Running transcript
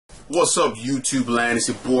What's up, YouTube land? It's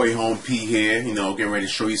your boy Home P here. You know, getting ready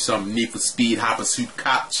to show you some Need for Speed Hot Pursuit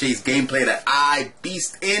Cop Chase gameplay that I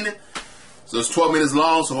beast in. So it's 12 minutes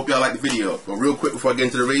long, so hope y'all like the video. But real quick before I get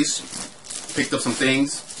into the race, picked up some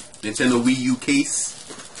things. Nintendo Wii U case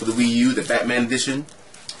for the Wii U, the Batman edition.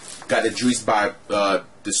 Got the juice by the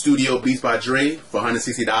Studio Beats by Dre for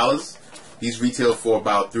 $160. These retail for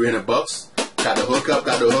about 300 bucks. Got the hookup,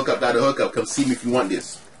 got the hookup, got the hookup. Come see me if you want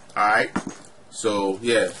this. Alright? So,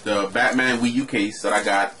 yeah, the Batman Wii U case that I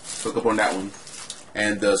got, hook up on that one,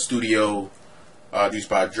 and the Studio Beats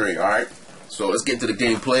by Dre, alright? So, let's get into the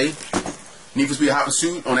gameplay. Need for Speed Hot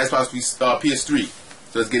Pursuit on Xbox PS3.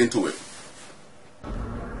 So, let's get into it.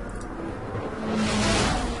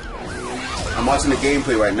 I'm watching the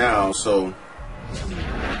gameplay right now, so...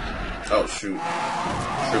 Oh, shoot.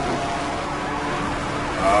 Tripping.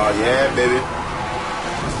 Oh, yeah, baby.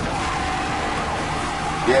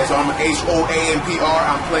 Yeah, so I'm HOAMPR.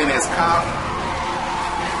 I'm playing as cop.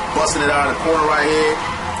 Busting it out of the corner right here.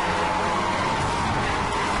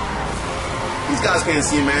 These guys can't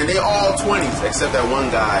see, man. They all 20s, except that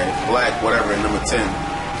one guy, black, whatever, number 10.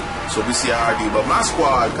 So we see how I do. But my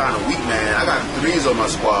squad kind of weak, man. I got 3s on my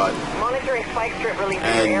squad. Monitoring spike strip release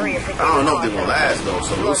And area I don't know if they're going to last, though,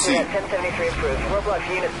 so we'll see. 1073 approved. Roblox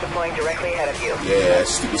units deploying directly ahead of you. Yeah,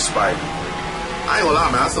 stupid spike. I ain't gonna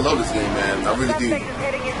lie, man. I still love this game, man. I really do.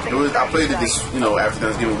 I played it this, after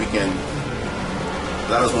Thanksgiving weekend.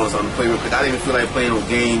 I just wanted something to play real quick. I didn't even feel like playing no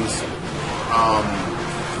games,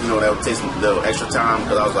 that would take some little extra time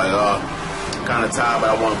because I was like, kind of tired, but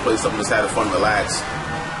I want to play something that's had fun and relax.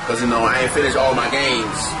 Because, I ain't finished all my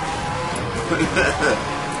games.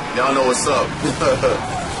 Y'all know what's up.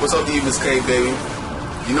 What's up to you, Miss K, baby?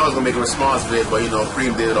 You know I was gonna make a response vid, but,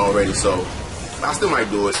 Cream did it already, so I still might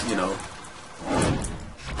do it,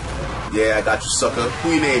 Yeah, I got you, sucker.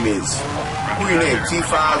 Who your name is? Who your name?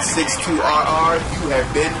 T562RR. You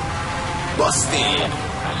have been busted.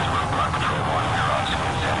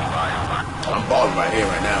 I'm balling right here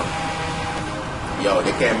right now. Yo,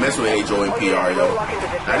 they can't mess with HOAMPR, yo.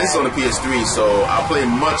 Now, this is on the PS3, so I play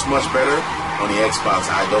much, much better on the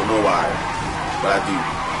Xbox. I don't know why, but I do.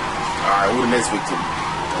 Alright, who the next victim?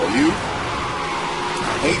 Oh, you?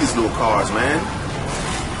 I hate these little cars, man.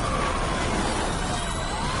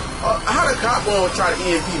 How the cop gonna try to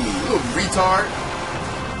EMP me? You little retard.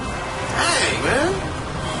 Dang, man.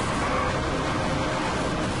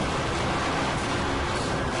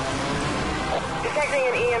 Detecting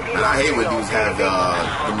an EMP. And I hate when dudes have the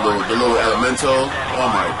little elemental. Oh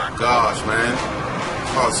my gosh, man.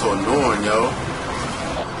 Oh, it's so annoying, yo.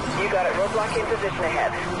 You got it. Roadblock in position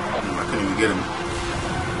ahead. I couldn't even get him.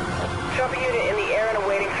 Drop a unit in the air and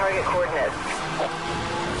awaiting target coordinates.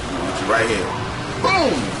 Get you right here.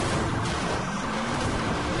 Boom!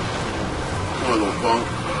 Come on, little punk.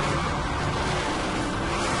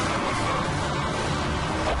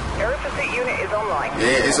 Air pursuit unit is online.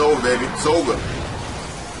 Yeah, it's over, baby. It's over.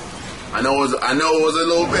 I know it was a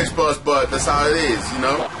little bitch bust, but that's how it is, Suspect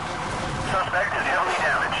is heavily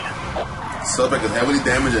damaged. Suspect is heavily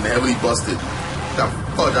damaged and heavily busted. Get the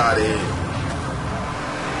fuck out of here.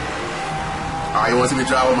 Alright, you want to see me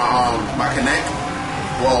drive with my Connect?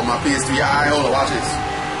 Well, my PS3i. Hold on, watch this.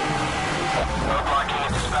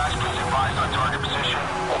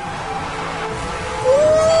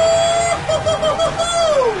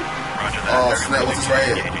 Oh snap, what's this right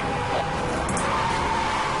here?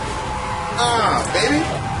 Baby.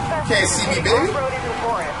 Can't see me, baby.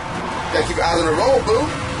 Gotta keep your eyes on the road, boo.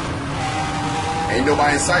 Ain't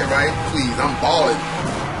nobody in sight, right? Please, I'm balling.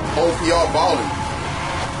 OPR balling.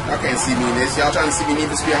 Y'all can't see me in this. Y'all trying to see me Need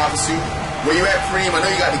for Speed Hot Pursuit? Where you at, Preem? I know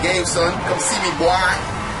you got the game, son. Come see me, boy.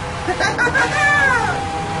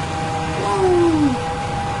 Woo.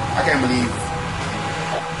 I can't believe.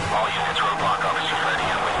 All units roadblock officers ready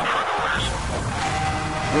and waiting for further orders.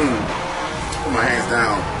 Put my hands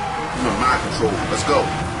down. I'm in mind control. Let's go.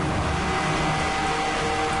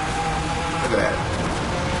 Look at that.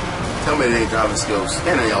 Tell me it ain't driving skills.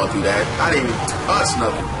 Can't none of y'all do that. I didn't even touch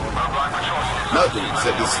nothing. Nothing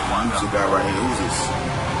except this music guy right here. Who's this?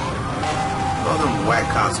 All them whack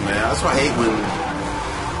cops, man. That's why I hate when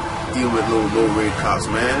dealing with low rate cops,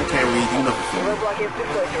 man. I can't really do nothing for me. Roadblock is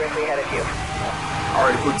deployed directly ahead of you. I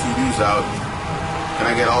already put 2 dudes out. Can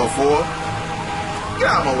I get all 4? Get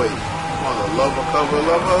out of my way. Mother lover, cover,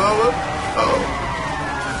 lover. Uh-oh.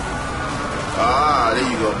 There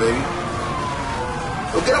you go, baby.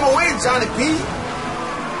 Well, get out of my way, Johnny P.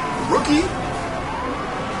 Rookie.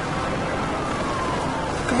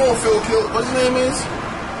 Come on, Phil Kills. What's his name is?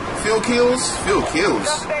 Phil Kills? Phil Kills.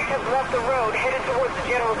 Suspect has left the road, headed towards the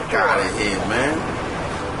general store. Get out of here, man.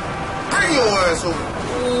 Bring your ass over.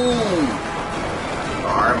 Ooh.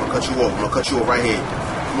 gonna cut you off. I'm gonna cut you off right here.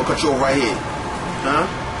 I'm gonna cut you off right here. Huh?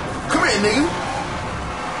 Come here, nigga.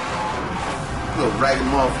 Little ragged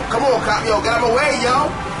motherfucker. Come on, cop. Yo, get out of my way,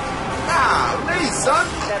 yo. Nah, hey, son.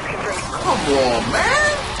 That's confirmed. Come on,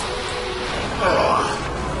 man. Oh.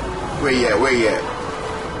 Where you at? Where you at?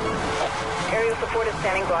 Aerial support is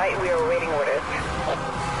standing by. We are awaiting orders.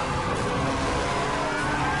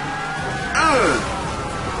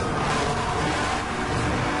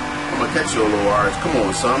 I'm gonna catch you, little arch. Come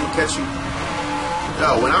on, son. I'm gonna catch you.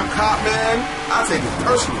 Yo, when I'm caught, man, I take it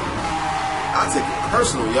personal. I take it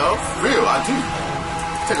personal, yo. For real, I do.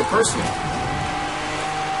 Take it personal.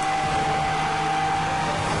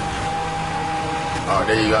 Oh,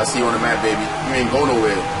 there you go. I see you on the map, baby. You ain't go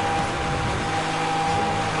nowhere.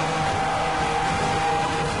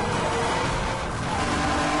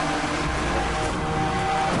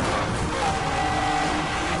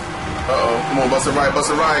 Uh-oh. Come on, bust it right, bust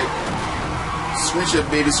it right. Screech it,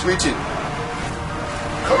 baby, screech it.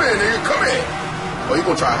 Come here, nigga, come here. Oh, you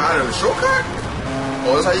gonna try to hide in the shortcut?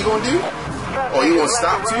 Oh, that's how you gonna do? Oh, you gonna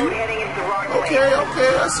stop too? Okay,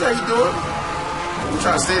 okay, I see how you doing. You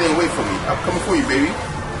trying to stay there and wait for me. I'm coming for you, baby.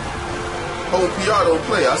 Hold PR, don't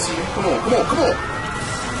play. I see you. Come on, come on, come on.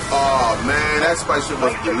 Oh, man, that spice ship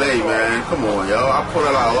was delayed, man. Come on, yo. I pulled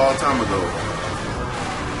it out a long time ago.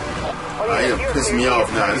 You're pissing me off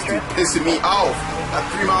now. This dude pissing me off. Got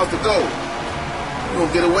 3 miles to go. You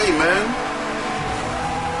gonna get away, man.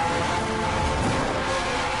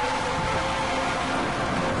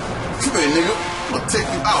 Come here, nigga. I'm gonna take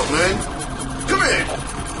you out, man. Come here.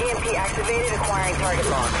 EMP activated, acquiring target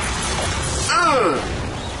lock.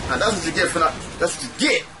 Now that's what you get for that. That's what you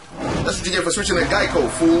get. That's what you get for switching to Geico,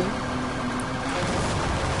 fool.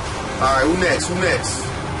 Alright, who next? Who next?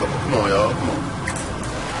 Come on, y'all. Come on.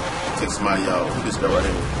 Take somebody out. Who this guy right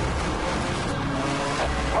here?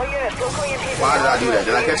 All units, local EMPs. Why did I do that?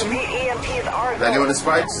 Did I catch him? EMPs are Did I give him the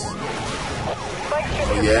spikes?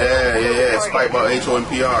 Oh, yeah. Spike by HO and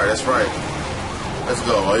PR. That's right. Let's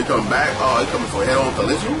go. Oh, you coming back? Oh, you coming for a head-on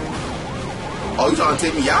collision? Oh, you trying to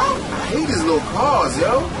take me out? I hate these little cars,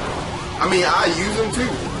 yo. I mean, I use them too.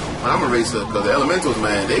 When I'm a racer, because the elementals,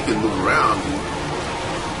 man, they can move around, dude.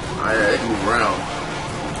 Oh, yeah, they can move around.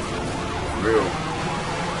 For real.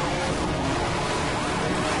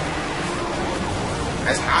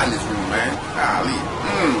 That's hot in this room, man. Golly.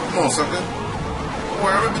 Come on, sucker. Boy,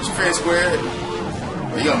 I bet you fair square.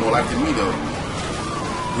 Well, you got more life than me, though.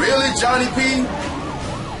 Really, Johnny P?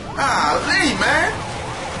 Golly, man.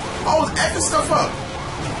 Always acting stuff up.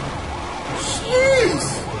 Jeez.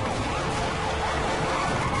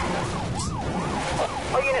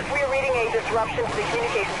 All units, we are reading a disruption to the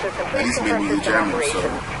communication system. At least maybe you jamming, so. Yeah.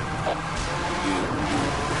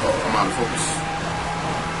 Oh, I'm out of focus.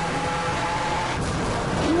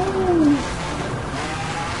 Ooh.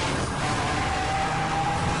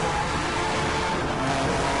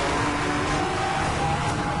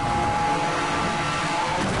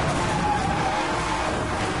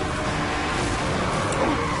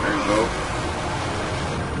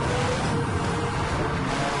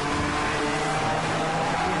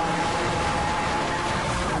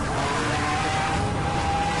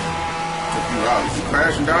 Did you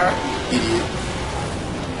crash and die? Idiot.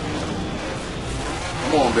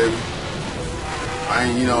 Come on, baby. I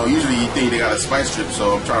ain't, usually you think they got a spike strip,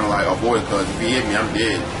 so I'm trying to like avoid, because if he hit me, I'm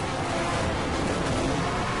dead.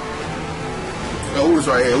 Yo, who is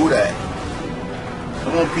right here? Who that?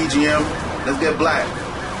 Come on, PGM. Let's get black.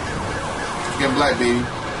 Let's get black, baby.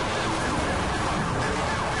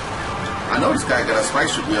 I know this guy got a spike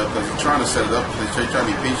strip here because he's trying to set it up. He's trying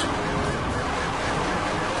to be patient.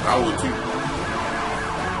 I would too.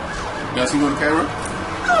 You guys see me on the camera?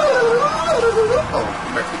 Oh,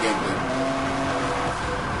 back to the gameplay.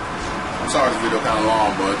 I'm sorry this video kind of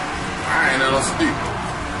long, but I ain't nothing else to do.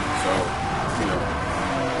 So, you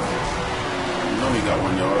know he got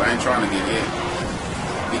one, yo. I ain't trying to get hit.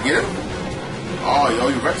 You get him? Oh, yo,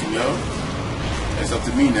 you wrecked him, yo. It's up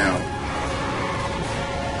to me now.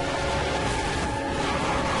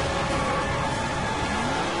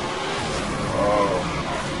 Oh,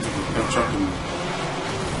 I'm trucking.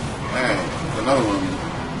 Man, another one.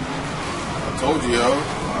 I told you, yo.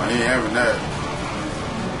 I ain't having that.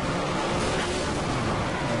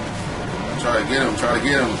 Try to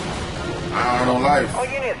get him. I don't know life. All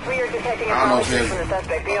units, we are detecting a I don't know from the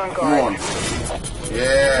suspect. Be on guard. Come on.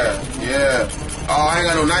 Yeah. Oh, I ain't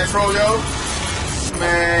got no nitro, yo.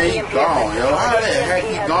 Man, he gone, yo. How the heck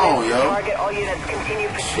he gone, yo? Target, all units continue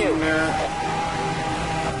pursuit. Shit, man.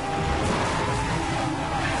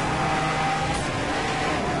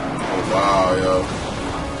 Oh, wow, yo.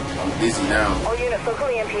 I'm dizzy now. All units, local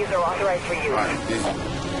EMPs are authorized for use. I'm dizzy.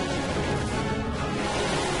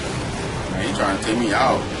 Man, he trying to take me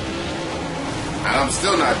out. And I'm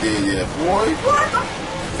still not dead yet. Boy, what?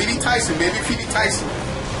 P.D. Tyson, baby. P.D. Tyson.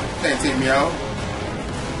 Can't take me out.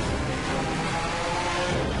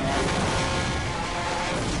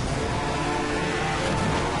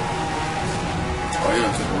 Oh, he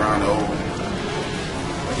done took a round over.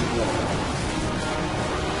 What's he doing?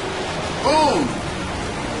 Boom!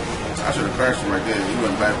 I should have crashed him right there. He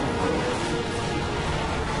went back.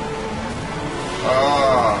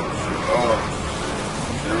 Oh, shit. Oh.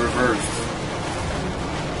 Should have reversed.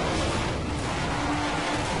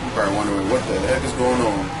 You probably wondering what the heck is going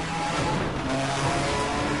on.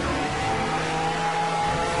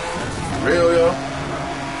 For real, yo?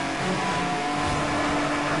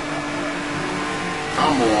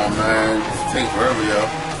 Come on, man. This takes forever, yo.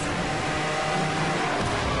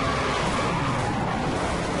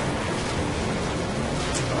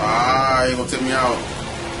 Ah, he gonna take me out.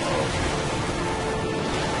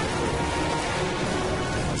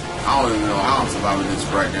 I don't even know how I'm surviving this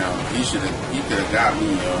right now. He could have got me,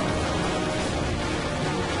 yo.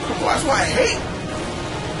 That's why I hate.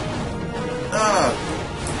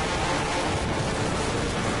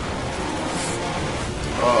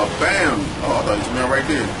 Oh, bam. Oh, I thought he took me out right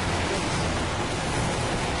there.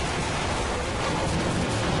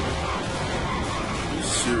 Are you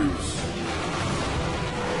serious?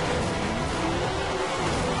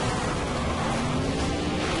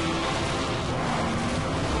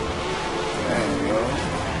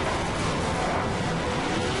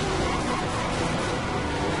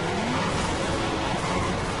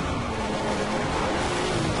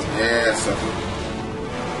 Yeah, sucker.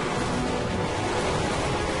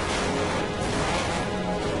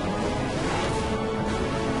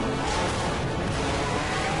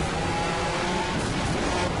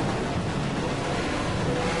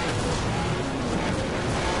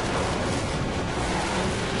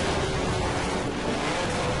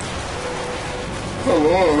 Come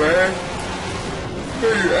on, man.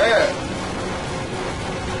 Where you at?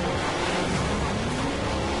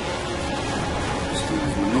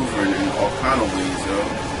 Maneuvering in all kind of ways, yo.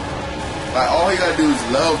 Like all he gotta do is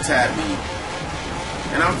love tap me,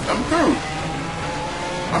 and I'm through.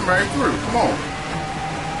 I'm right through. Come on.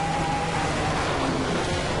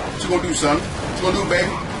 What you gonna do, son? What you gonna do,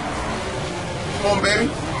 baby? Come on, baby.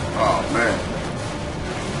 Oh man.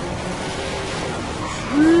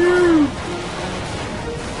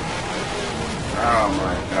 Oh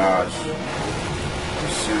my gosh. Are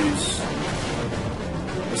you serious?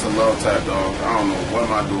 It's a love tap, dog. I don't know. What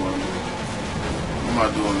am I doing? What am I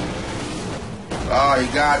doing? Oh, he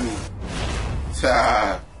got me.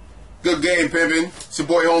 Good game, pimpin'. It's your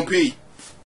boy Home P.